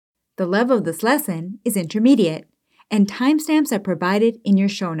The level of this lesson is intermediate, and timestamps are provided in your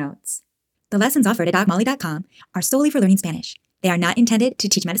show notes. The lessons offered at DocMolly.com are solely for learning Spanish. They are not intended to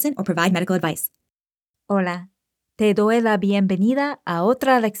teach medicine or provide medical advice. Hola, te doy la bienvenida a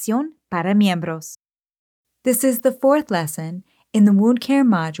otra lección para miembros. This is the fourth lesson in the Wound Care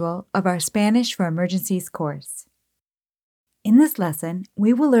module of our Spanish for Emergencies course. In this lesson,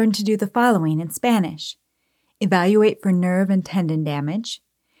 we will learn to do the following in Spanish: evaluate for nerve and tendon damage,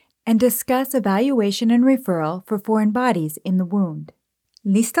 and discuss evaluation and referral for foreign bodies in the wound.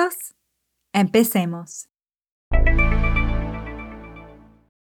 ¿Listos? Empecemos.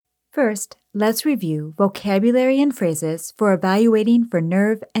 First, let's review vocabulary and phrases for evaluating for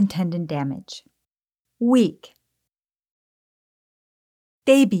nerve and tendon damage. Weak.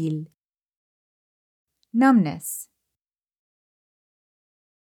 Débil. Numbness.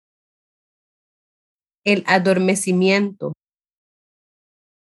 El adormecimiento,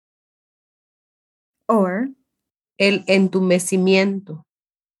 Or el entumecimiento,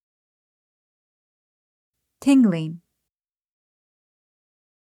 tingling.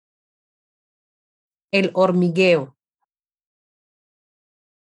 el hormigueo,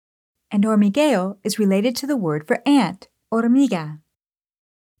 And hormigueo is related to the word for ant, hormiga.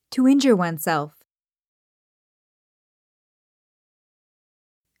 To injure oneself.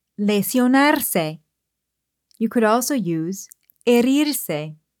 Lesionarse. You could also use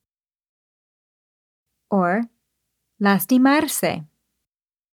herirse or lastimarse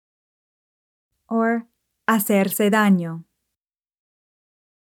or hacerse daño.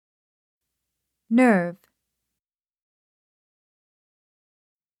 Nerve.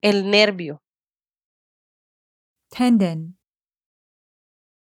 el nervio, Tendon.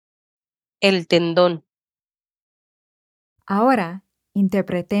 el tendón. Ahora,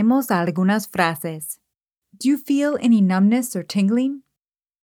 interpretemos algunas frases. Do you feel any numbness or tingling?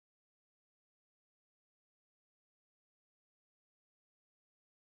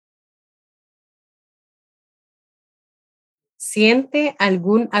 ¿Siente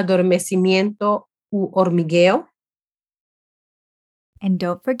algún adormecimiento u hormigueo? And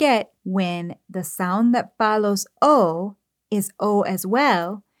don't forget, when the sound that follows O is O as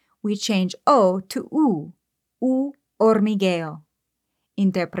well, we change O to U hormigueo.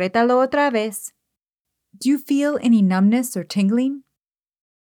 Interprétalo otra vez. Do you feel any numbness or tingling?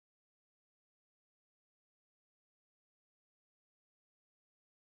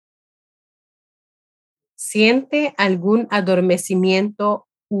 ¿Siente algún adormecimiento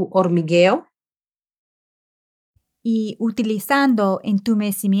u hormigueo? Y utilizando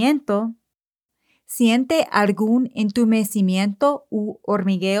entumecimiento, ¿siente algún entumecimiento u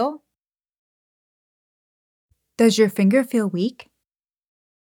hormigueo? Does your finger feel weak?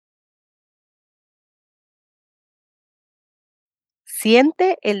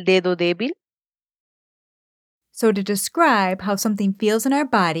 ¿Siente el dedo débil? So to describe how something feels in our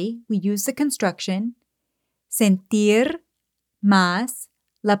body, we use the construction sentir más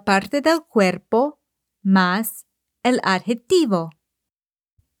la parte del cuerpo más el adjetivo.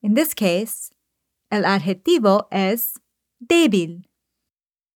 In this case, el adjetivo es débil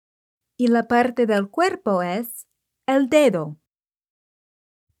y la parte del cuerpo es el dedo.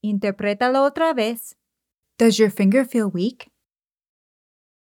 Interprétalo otra vez. Does your finger feel weak?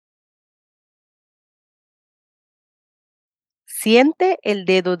 ¿Siente el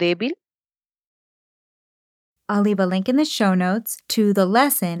dedo débil? I'll leave a link in the show notes to the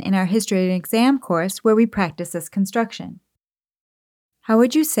lesson in our History and Exam course where we practice this construction. How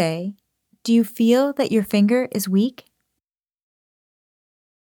would you say, do you feel that your finger is weak?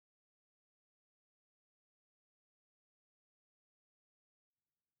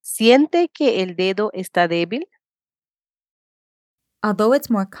 ¿Siente que el dedo está débil? Although it's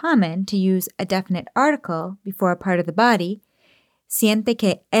more common to use a definite article before a part of the body, siente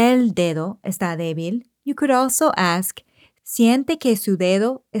que el dedo está débil, you could also ask, ¿siente que su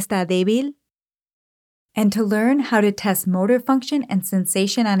dedo está débil? And to learn how to test motor function and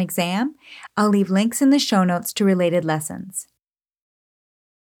sensation on exam, I'll leave links in the show notes to related lessons.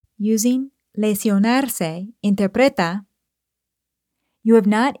 Using lesionarse, interpreta, you have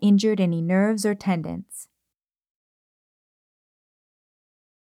not injured any nerves or tendons.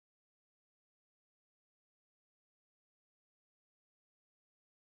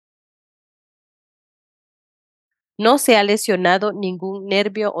 No se ha lesionado ningún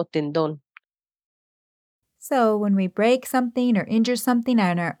nervio o tendón. So when we break something or injure something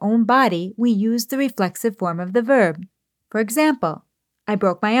on our own body, we use the reflexive form of the verb. For example, I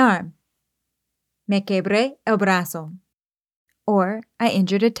broke my arm. Me quebré el brazo. Or I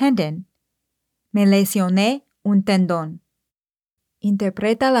injured a tendon. Me lesioné un tendón.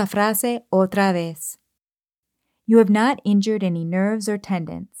 Interpreta la frase otra vez. You have not injured any nerves or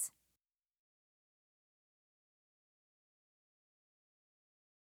tendons.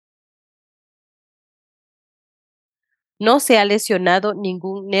 No se ha lesionado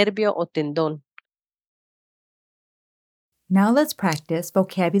ningún nervio o tendón. Now let's practice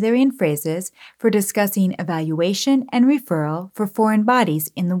vocabulary and phrases for discussing evaluation and referral for foreign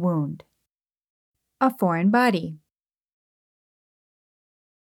bodies in the wound. A foreign body.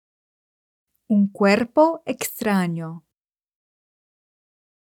 Un cuerpo extraño.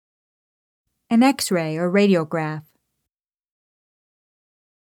 An X-ray or radiograph.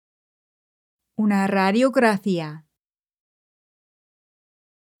 Una radiografía.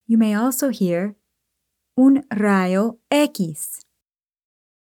 You may also hear un rayo X.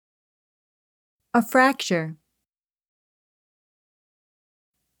 A fracture.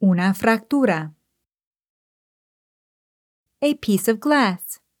 Una fractura. A piece of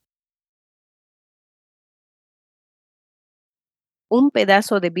glass. Un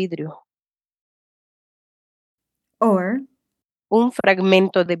pedazo de vidrio. Or Un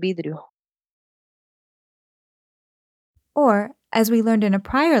fragmento de vidrio. Or, as we learned in a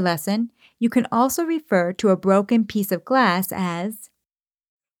prior lesson, you can also refer to a broken piece of glass as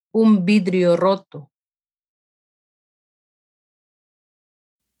Un vidrio roto.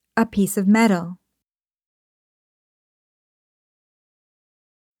 a piece of metal,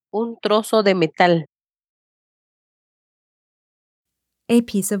 Un trozo de metal. a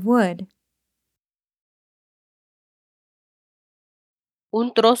piece of wood,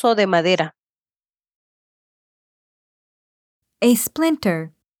 Un trozo de madera. a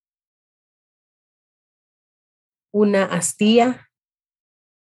splinter, Una astilla.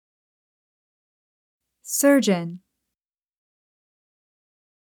 surgeon,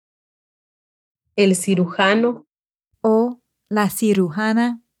 El cirujano. o la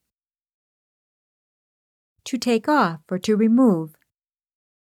cirujana, to take off or to remove,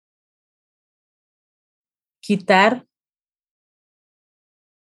 Quitar.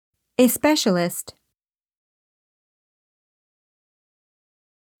 a specialist,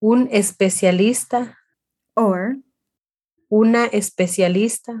 Un especialista. or Una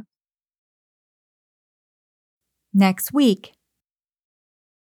especialista. next week,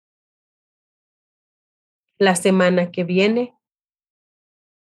 La semana que viene.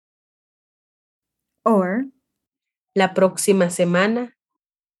 or La próxima semana.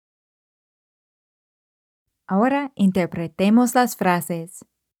 ahora interpretemos las frases.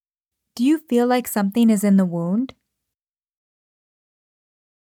 Do you feel like something is in the wound?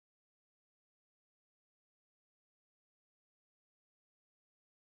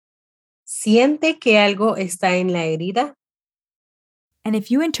 ¿Siente que algo está en la herida? And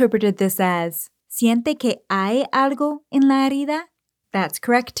if you interpreted this as siente que hay algo en la herida, that's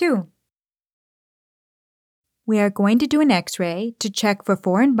correct too. We are going to do an X-ray to check for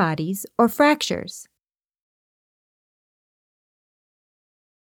foreign bodies or fractures.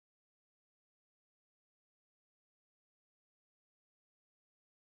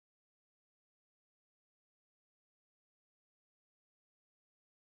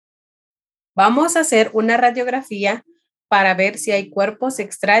 Vamos a hacer una radiografía para ver si hay cuerpos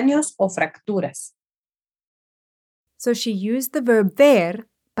extraños o fracturas. So she used the verb ver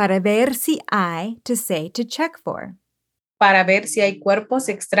para ver si hay to say to check for. Para ver si hay cuerpos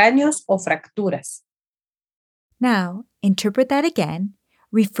extraños o fracturas. Now, interpret that again,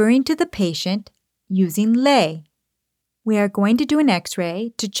 referring to the patient using le. We are going to do an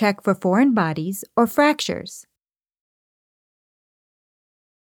X-ray to check for foreign bodies or fractures.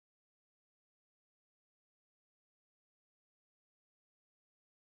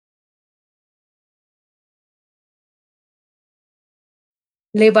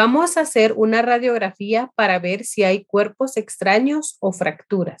 Le vamos a hacer una radiografía para ver si hay cuerpos extraños o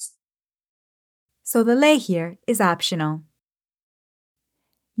fracturas. So the le here is optional.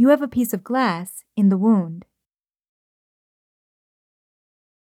 You have a piece of glass in the wound.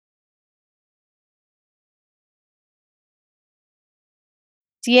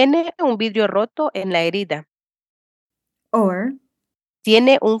 Tiene un vidrio roto en la herida. Or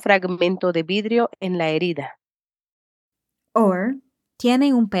Tiene un fragmento de vidrio en la herida.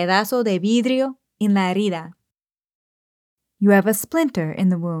 tiene un pedazo de vidrio en la herida. You have a splinter in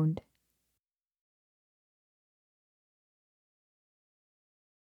the wound.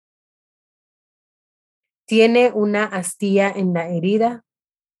 Tiene una astilla en la herida.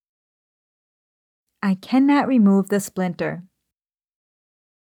 I cannot remove the splinter.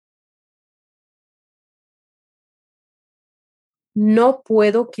 No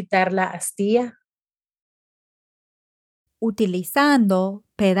puedo quitar la astilla. Utilizando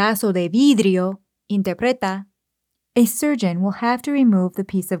pedazo de vidrio, interpreta, a surgeon will have to remove the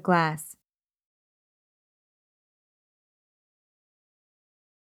piece of glass.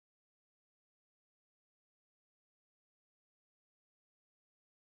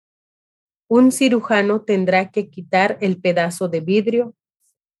 Un cirujano tendrá que quitar el pedazo de vidrio.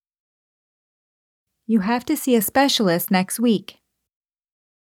 You have to see a specialist next week.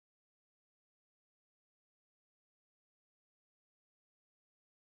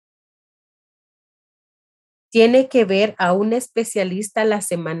 Tiene que ver a un especialista la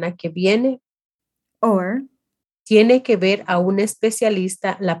semana que viene. Or, Tiene que ver a un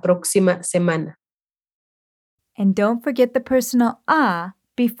especialista la próxima semana. and don't forget the personal a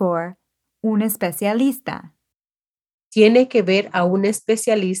before un especialista. Tiene que ver a un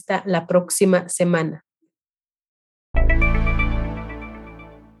especialista la próxima semana.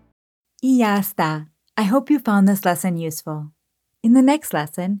 Y ya está. I hope you found this lesson useful. In the next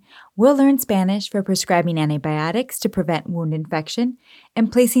lesson, we'll learn Spanish for prescribing antibiotics to prevent wound infection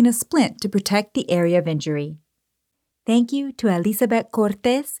and placing a splint to protect the area of injury. Thank you to Elizabeth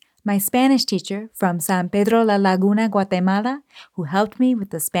Cortes, my Spanish teacher from San Pedro La Laguna, Guatemala, who helped me with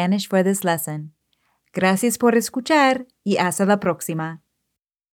the Spanish for this lesson. Gracias por escuchar y hasta la próxima.